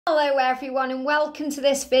Hello everyone and welcome to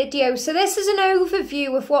this video. So this is an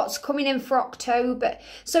overview of what's coming in for October.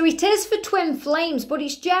 So it is for twin flames, but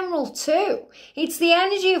it's general too. It's the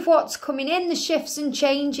energy of what's coming in, the shifts and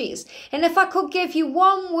changes. And if I could give you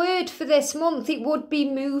one word for this month, it would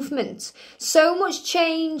be movement. So much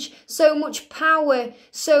change, so much power,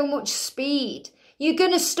 so much speed. You're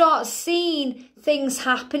going to start seeing things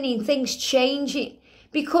happening, things changing,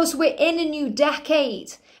 because we're in a new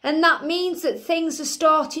decade. And that means that things are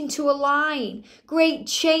starting to align. Great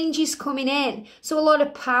changes coming in. So a lot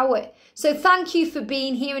of power. So thank you for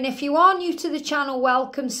being here. And if you are new to the channel,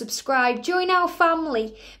 welcome, subscribe, join our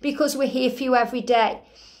family because we're here for you every day.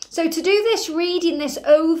 So to do this reading, this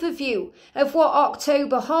overview of what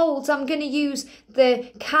October holds, I'm going to use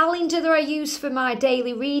the calendar that I use for my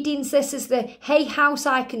daily readings. This is the Hey House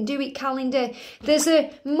I Can Do It calendar. There's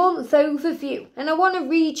a month overview and I want to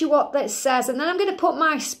read you what that says, and then I'm going to put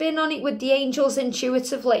my spin on it with the angels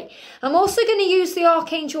intuitively. I'm also going to use the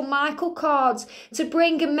Archangel Michael cards to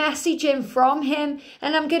bring a message in from him,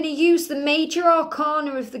 and I'm going to use the major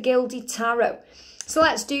arcana of the Gilded Tarot. So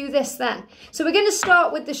let's do this then. So we're going to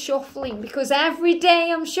start with the shuffling because every day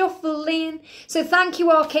I'm shuffling. So thank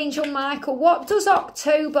you, Archangel Michael. What does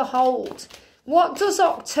October hold? What does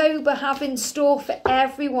October have in store for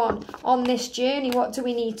everyone on this journey? What do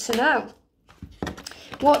we need to know?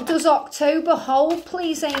 What does October hold,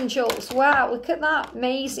 please, angels? Wow, look at that.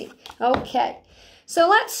 Amazing. Okay. So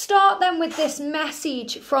let's start then with this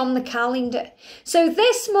message from the calendar. So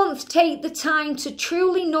this month, take the time to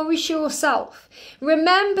truly nourish yourself.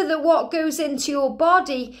 Remember that what goes into your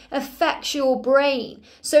body affects your brain.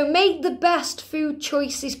 So make the best food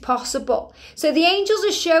choices possible. So the angels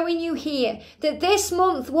are showing you here that this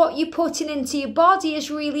month, what you're putting into your body is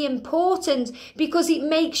really important because it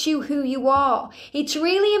makes you who you are. It's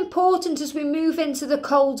really important as we move into the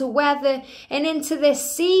colder weather and into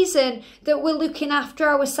this season that we're looking after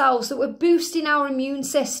ourselves, that we're boosting our immune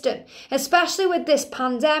system, especially with this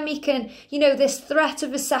pandemic and, you know, this threat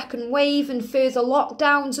of a second wave and further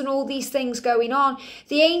lockdowns and all these things going on.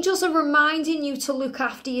 The angels are reminding you to look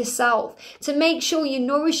after yourself, to make sure you're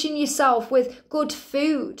nourishing yourself with good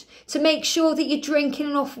food, to make sure that you're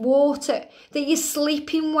drinking enough water, that you're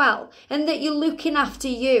sleeping well, and that you're looking after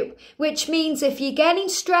you, which means if you're getting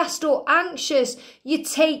stressed or anxious, you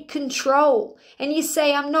take control and you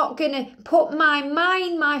say, I'm not going to put my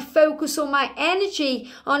mind, my focus or my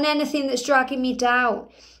energy on anything that's dragging me down.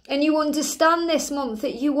 And you understand this month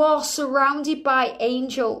that you are surrounded by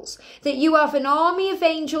angels, that you have an army of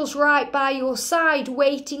angels right by your side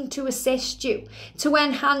waiting to assist you, to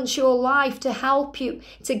enhance your life, to help you,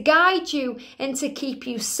 to guide you and to keep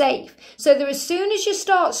you safe. So that as soon as you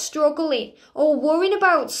start struggling or worrying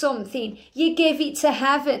about something, you give it to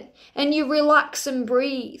heaven and you relax and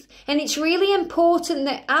breathe. And it's really important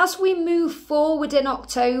that as we move forward in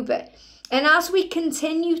October, and as we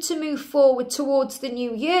continue to move forward towards the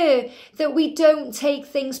new year, that we don't take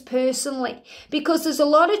things personally, because there's a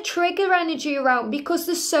lot of trigger energy around, because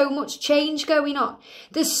there's so much change going on.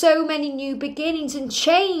 There's so many new beginnings, and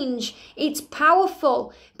change, it's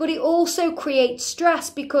powerful, but it also creates stress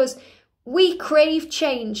because we crave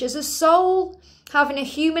change. As a soul, having a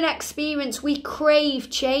human experience, we crave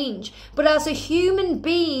change. But as a human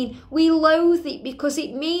being, we loathe it because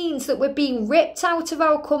it means that we're being ripped out of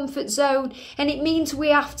our comfort zone, and it means we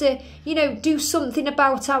have to, you know, do something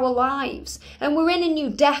about our lives. And we're in a new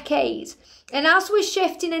decade. And as we're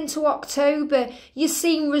shifting into October, you're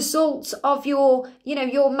seeing results of your, you know,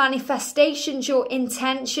 your manifestations, your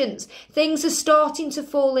intentions. Things are starting to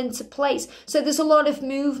fall into place. So there's a lot of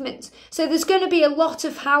movement. So there's going to be a lot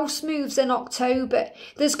of house moves in October.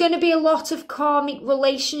 There's going to be a lot of karmic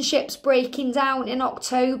relationships breaking down in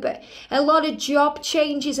October. A lot of job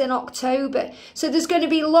changes in October. So there's going to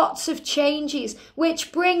be lots of changes,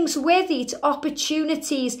 which brings with it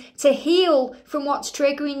opportunities to heal from what's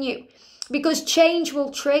triggering you. Because change will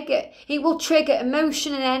trigger. It will trigger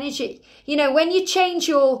emotion and energy. You know, when you change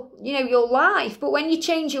your, you know, your life, but when you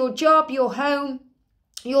change your job, your home,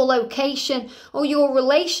 your location, or your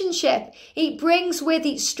relationship, it brings with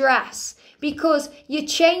it stress because you're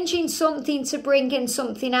changing something to bring in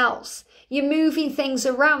something else. You're moving things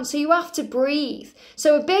around, so you have to breathe.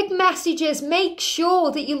 So a big message is make sure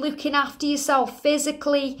that you're looking after yourself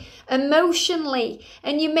physically, emotionally,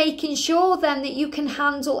 and you're making sure then that you can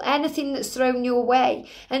handle anything that's thrown your way,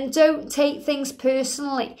 and don't take things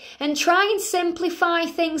personally, and try and simplify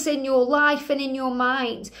things in your life and in your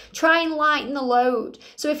mind. Try and lighten the load.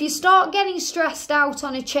 So if you start getting stressed out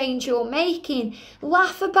on a change you're making,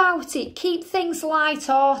 laugh about it. Keep things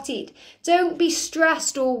light-hearted. Don't be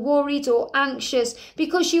stressed or worried or or anxious,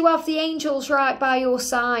 because you have the angels right by your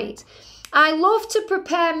side. I love to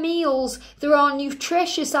prepare meals that are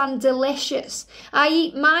nutritious and delicious. I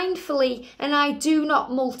eat mindfully and I do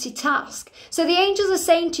not multitask. So the angels are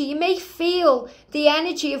saying to you, you may feel the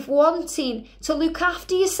energy of wanting to look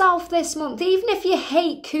after yourself this month, even if you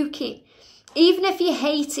hate cooking, even if you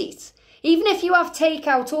hate it. Even if you have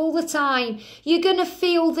takeout all the time, you're going to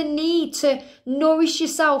feel the need to nourish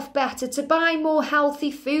yourself better, to buy more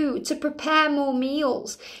healthy food, to prepare more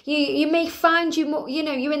meals. You may find you're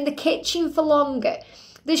in the kitchen for longer.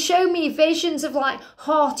 They show me visions of like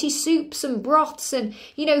hearty soups and broths and,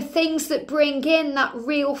 things that bring in that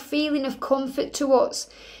real feeling of comfort to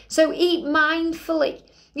us. So eat mindfully.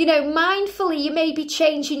 Mindfully, you may be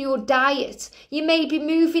changing your diet. You may be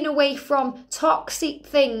moving away from toxic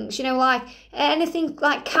things, like anything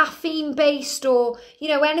like caffeine based or,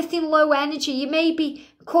 anything low energy. You may be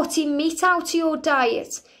cutting meat out of your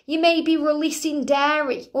diet. You may be releasing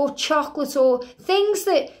dairy or chocolate or things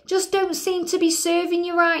that just don't seem to be serving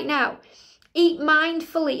you right now. Eat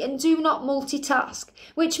mindfully and do not multitask,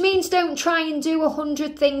 which means don't try and do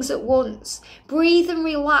 100 things at once. Breathe and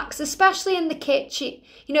relax, especially in the kitchen.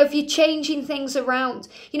 If you're changing things around,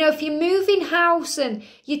 if you're moving house and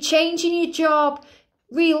you're changing your job,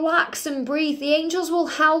 relax and breathe. The angels will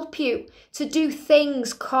help you to do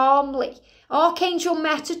things calmly. Archangel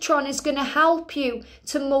Metatron is going to help you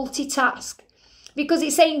to multitask, because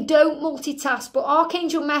it's saying don't multitask, but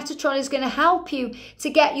Archangel Metatron is going to help you to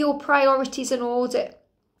get your priorities in order.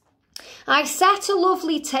 I set a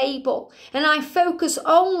lovely table and I focus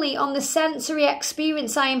only on the sensory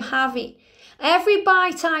experience I am having. Every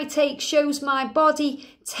bite I take shows my body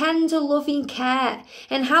tender, loving care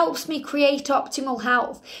and helps me create optimal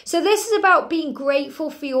health. So this is about being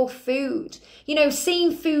grateful for your food,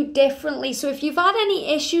 seeing food differently. So if you've had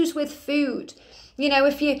any issues with food,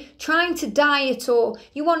 if you're trying to diet or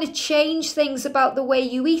you want to change things about the way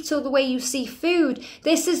you eat or the way you see food,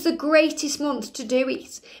 this is the greatest month to do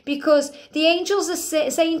it, because the angels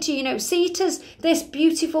are saying to you, see it as this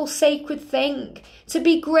beautiful sacred thing, to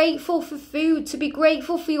be grateful for food, to be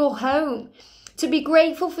grateful for your home, to be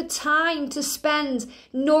grateful for time to spend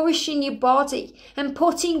nourishing your body and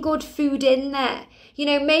putting good food in there.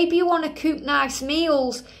 Maybe you want to cook nice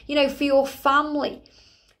meals, for your family.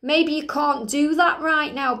 Maybe you can't do that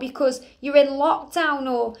right now because you're in lockdown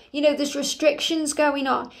or, there's restrictions going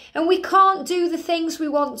on. And we can't do the things we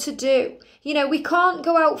want to do. We can't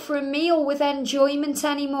go out for a meal with enjoyment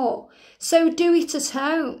anymore. So do it at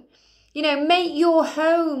home. Make your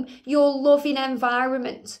home your loving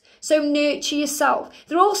environment. So nurture yourself.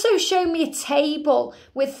 They're also showing me a table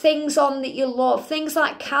with things on that you love. Things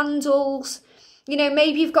like candles.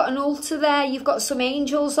 Maybe you've got an altar there, you've got some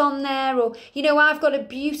angels on there, or, I've got a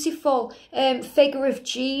beautiful figure of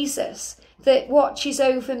Jesus that watches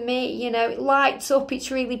over me, it lights up,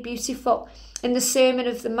 it's really beautiful in the Sermon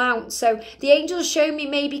of the Mount. So the angels show me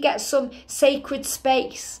maybe get some sacred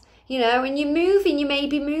space, and you're moving, you may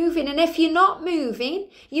be moving. And if you're not moving,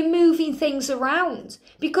 you're moving things around,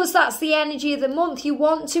 because that's the energy of the month. You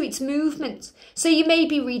want to, it's movement. So you may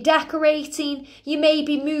be redecorating, you may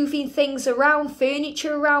be moving things around,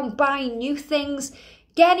 furniture around, buying new things,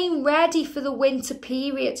 getting ready for the winter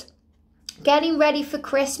period, getting ready for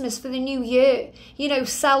Christmas, for the new year,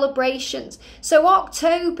 celebrations. So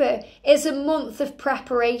October is a month of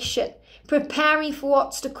preparation. Preparing for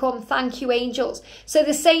what's to come. Thank you, angels. So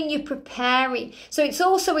they're saying you're preparing. So it's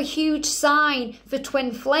also a huge sign for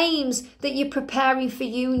twin flames that you're preparing for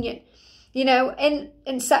union.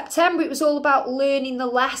 In September, it was all about learning the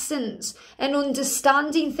lessons and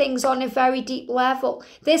understanding things on a very deep level.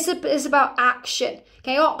 This is about action.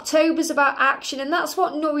 Okay, October's about action, and that's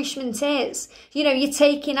what nourishment is. You're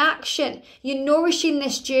taking action. You're nourishing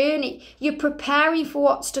this journey. You're preparing for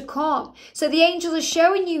what's to come. So the angels are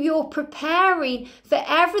showing you you're preparing for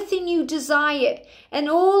everything you desire, and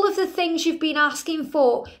all of the things you've been asking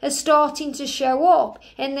for are starting to show up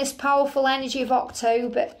in this powerful energy of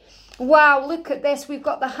October. Wow, look at this. We've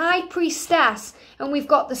got the High Priestess and we've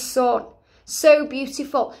got the Sun. So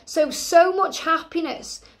beautiful. So much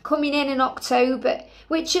happiness coming in October,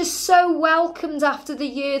 which is so welcomed after the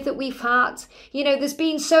year that we've had. There's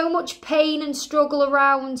been so much pain and struggle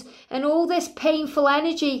around and all this painful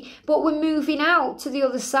energy, but we're moving out to the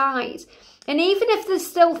other side. And even if there's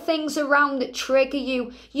still things around that trigger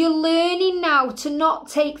you, you're learning now to not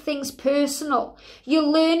take things personal. You're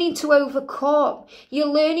learning to overcome. You're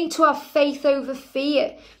learning to have faith over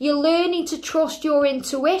fear. You're learning to trust your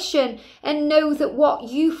intuition and know that what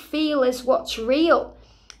you feel is what's real.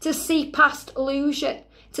 To see past illusion.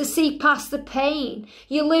 to see past the pain.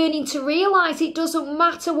 You're learning to realise it doesn't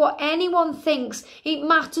matter what anyone thinks, it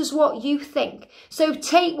matters what you think. So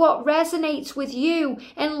take what resonates with you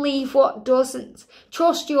and leave what doesn't.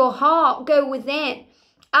 Trust your heart, go within.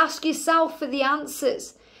 Ask yourself for the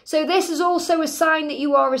answers. So this is also a sign that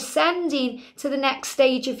you are ascending to the next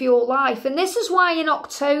stage of your life. And this is why in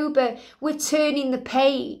October we're turning the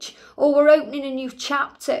page, or we're opening a new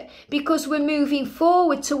chapter, because we're moving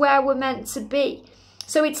forward to where we're meant to be.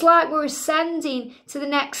 So it's like we're ascending to the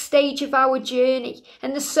next stage of our journey,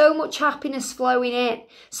 and there's so much happiness flowing in.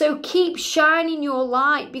 So keep shining your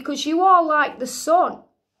light, because you are like the sun.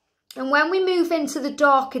 And when we move into the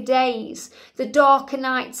darker days, the darker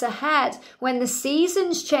nights ahead, when the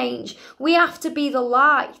seasons change, we have to be the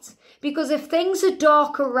light. Because if things are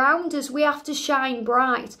dark around us, we have to shine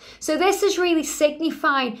bright. So this is really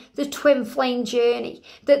signifying the twin flame journey,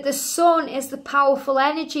 that the sun is the powerful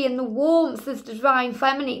energy and the warmth of the divine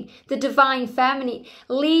feminine,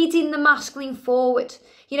 leading the masculine forward.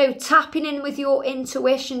 You know, tapping in with your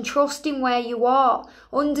intuition, trusting where you are,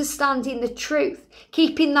 understanding the truth,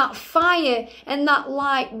 keeping that fire and that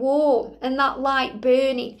light warm and that light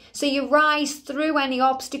burning. So you rise through any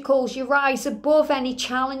obstacles, you rise above any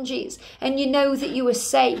challenges, and you know that you are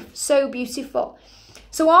safe. So beautiful.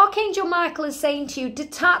 So Archangel Michael is saying to you,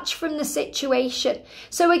 detach from the situation.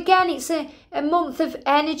 So again, it's a month of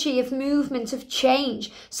energy, of movement, of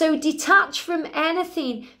change. So detach from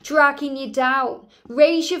anything dragging you down.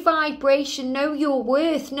 Raise your vibration, know your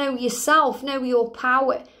worth, know yourself, know your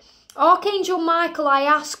power. Archangel Michael, I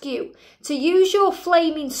ask you to use your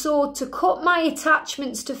flaming sword to cut my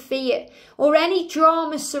attachments to fear or any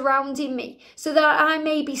drama surrounding me, so that I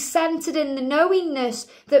may be centered in the knowingness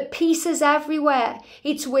that peace is everywhere.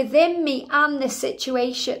 It's within me and this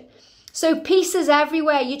situation. So peace is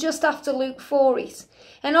everywhere. You just have to look for it.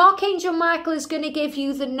 And Archangel Michael is going to give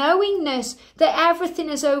you the knowingness that everything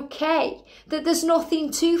is okay, that there's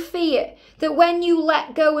nothing to fear, that when you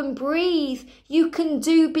let go and breathe, you can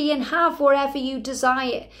do, be and have whatever you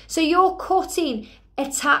desire. So you're cutting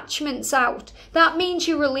attachments out. That means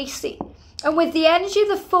you're releasing. And with the energy of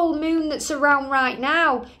the full moon that's around right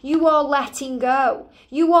now, you are letting go.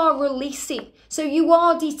 You are releasing. So you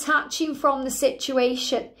are detaching from the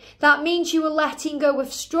situation. That means you are letting go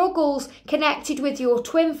of struggles connected with your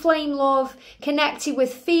twin flame love, connected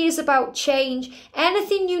with fears about change.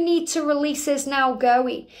 Anything you need to release is now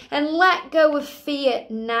going. And let go of fear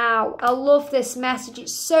now. I love this message.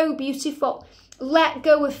 It's so beautiful. Let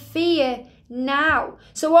go of fear now.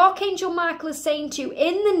 So Archangel Michael is saying to you,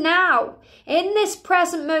 in the now, in this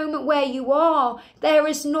present moment where you are, there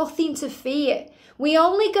is nothing to fear. We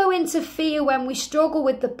only go into fear when we struggle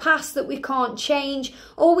with the past that we can't change,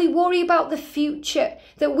 or we worry about the future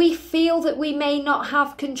that we feel that we may not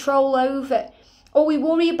have control over, or we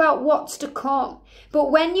worry about what's to come.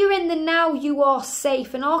 But when you're in the now, you are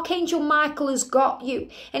safe, and Archangel Michael has got you,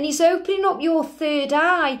 and he's opening up your third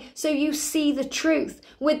eye so you see the truth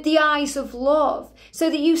with the eyes of love, so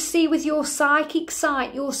that you see with your psychic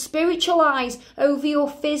sight, your spiritual eyes over your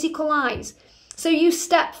physical eyes. So you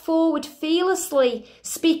step forward fearlessly,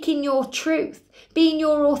 speaking your truth, being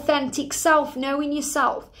your authentic self, knowing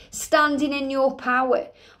yourself, standing in your power.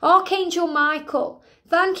 Archangel Michael,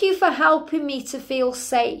 thank you for helping me to feel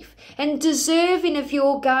safe and deserving of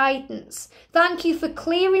your guidance. Thank you for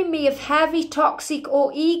clearing me of heavy, toxic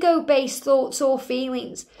or ego-based thoughts or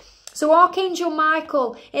feelings. So Archangel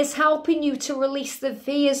Michael is helping you to release the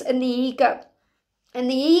fears and the ego. And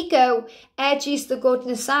the ego edges the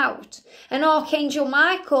goodness out. And Archangel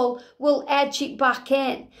Michael will edge it back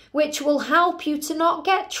in, which will help you to not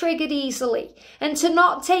get triggered easily and to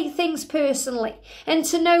not take things personally and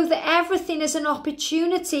to know that everything is an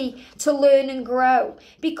opportunity to learn and grow,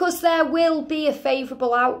 because there will be a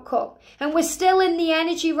favourable outcome. And we're still in the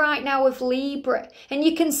energy right now of Libra, and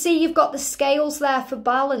you can see you've got the scales there for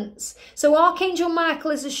balance. So Archangel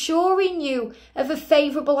Michael is assuring you of a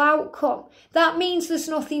favourable outcome. That means there's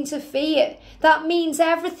nothing to fear. That means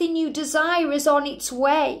everything you desire is on its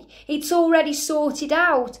way. It's already sorted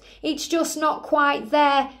out. It's just not quite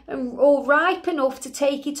there or ripe enough to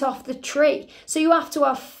take it off the tree. So you have to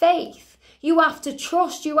have faith. You have to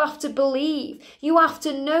trust. You have to believe. You have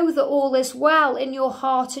to know that all is well in your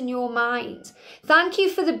heart and your mind. Thank you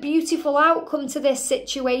for the beautiful outcome to this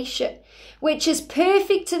situation, which is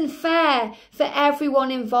perfect and fair for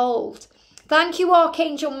everyone involved. Thank you,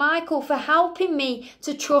 Archangel Michael, for helping me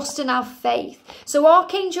to trust and have faith. So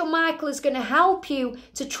Archangel Michael is going to help you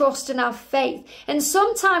to trust and have faith. And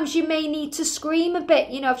sometimes you may need to scream a bit.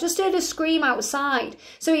 You know, I've just heard a scream outside.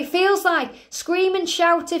 So it feels like scream and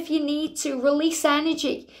shout if you need to. Release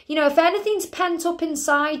energy. You know, if anything's pent up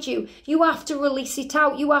inside you, you have to release it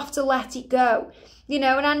out. You have to let it go. You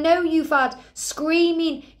know, and I know you've had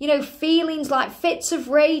screaming, you know, feelings like fits of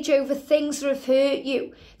rage over things that have hurt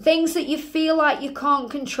you, things that you feel like you can't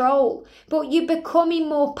control, but you're becoming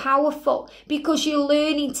more powerful because you're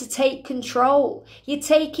learning to take control. You're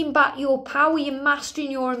taking back your power, you're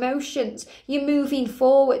mastering your emotions, you're moving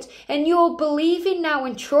forward, and you're believing now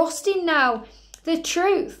and trusting now the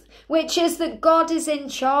truth, which is that God is in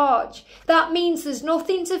charge. That means there's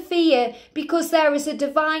nothing to fear because there is a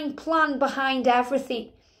divine plan behind everything.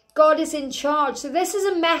 God is in charge. So this is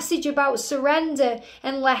a message about surrender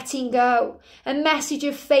and letting go. A message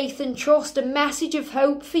of faith and trust. A message of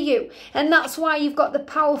hope for you. And that's why you've got the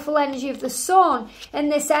powerful energy of the sun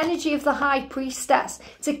and this energy of the high priestess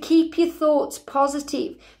to keep your thoughts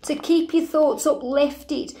positive, to keep your thoughts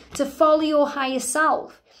uplifted, to follow your higher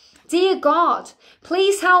self. Dear God,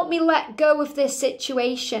 please help me let go of this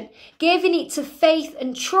situation, giving it to faith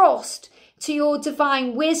and trust to your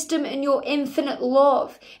divine wisdom and your infinite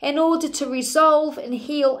love in order to resolve and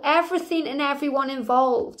heal everything and everyone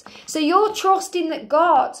involved. So you're trusting that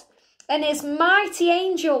God and his mighty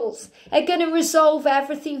angels are going to resolve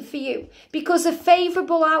everything for you because a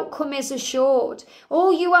favourable outcome is assured.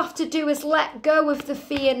 All you have to do is let go of the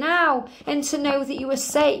fear now and to know that you are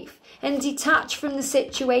safe and detach from the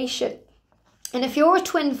situation. And if you're a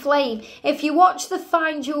twin flame, if you watch the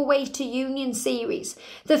Find Your Way to Union series,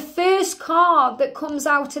 the first card that comes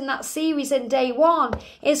out in that series in day one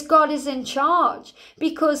is God is in charge,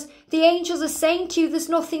 because the angels are saying to you there's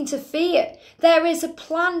nothing to fear. There is a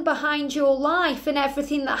plan behind your life and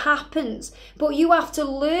everything that happens, but you have to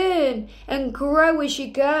learn and grow as you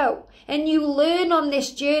go. And you learn on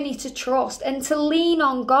this journey to trust and to lean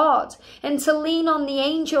on God and to lean on the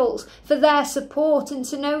angels for their support and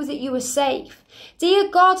to know that you are safe. Dear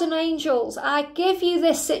God and angels, I give you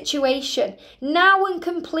this situation now and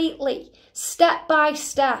completely, step by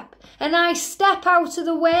step. And I step out of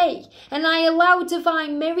the way and I allow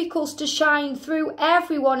divine miracles to shine through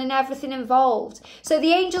everyone and everything involved. So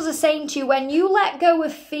the angels are saying to you, when you let go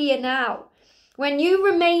of fear now, when you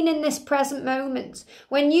remain in this present moment,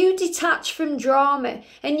 when you detach from drama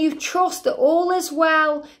and you trust that all is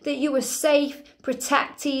well, that you are safe,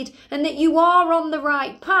 protected, and that you are on the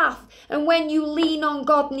right path, and when you lean on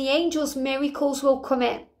God and the angels, miracles will come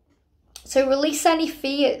in. So release any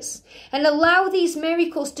fears and allow these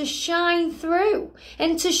miracles to shine through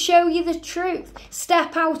and to show you the truth.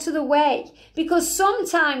 Step out of the way, because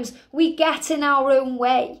sometimes we get in our own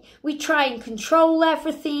way. We try and control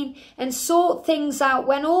everything and sort things out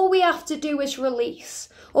when all we have to do is release.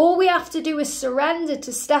 All we have to do is surrender,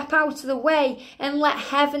 to step out of the way and let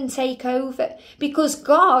heaven take over, because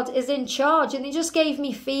God is in charge. And they just gave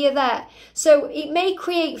me fear there. So it may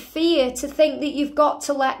create fear to think that you've got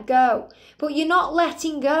to let go, but you're not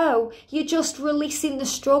letting go. You're just releasing the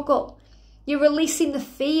struggle. You're releasing the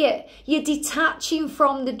fear. You're detaching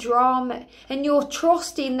from the drama and you're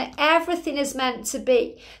trusting that everything is meant to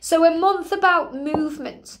be. So a month about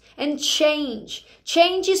movement and change.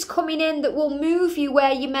 Change is coming in that will move you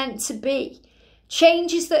where you're meant to be.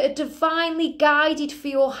 Changes that are divinely guided for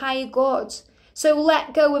your higher good. So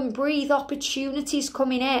let go and breathe. Opportunities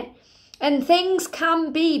coming in. And things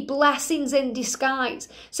can be blessings in disguise.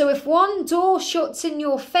 So if one door shuts in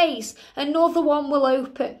your face, another one will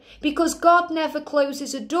open. Because God never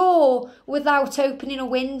closes a door without opening a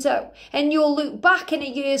window. And you'll look back in a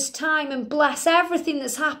year's time and bless everything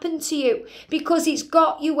that's happened to you, because it's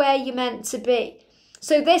got you where you're meant to be.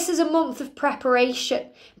 So this is a month of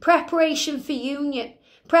preparation. Preparation for union.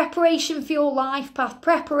 Preparation for your life path,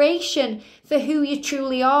 preparation for who you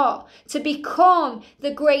truly are, to become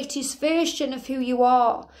the greatest version of who you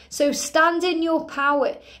are. So stand in your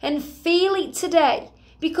power and feel it today,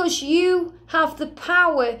 because you have the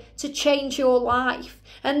power to change your life.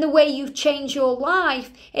 And the way you change your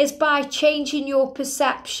life is by changing your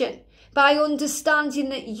perception. By understanding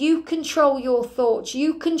that you control your thoughts,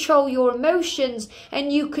 you control your emotions,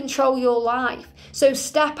 and you control your life. So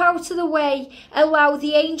step out of the way, allow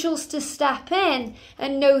the angels to step in,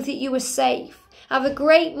 and know that you are safe. Have a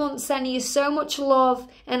great month, sending you so much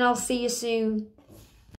love, and I'll see you soon.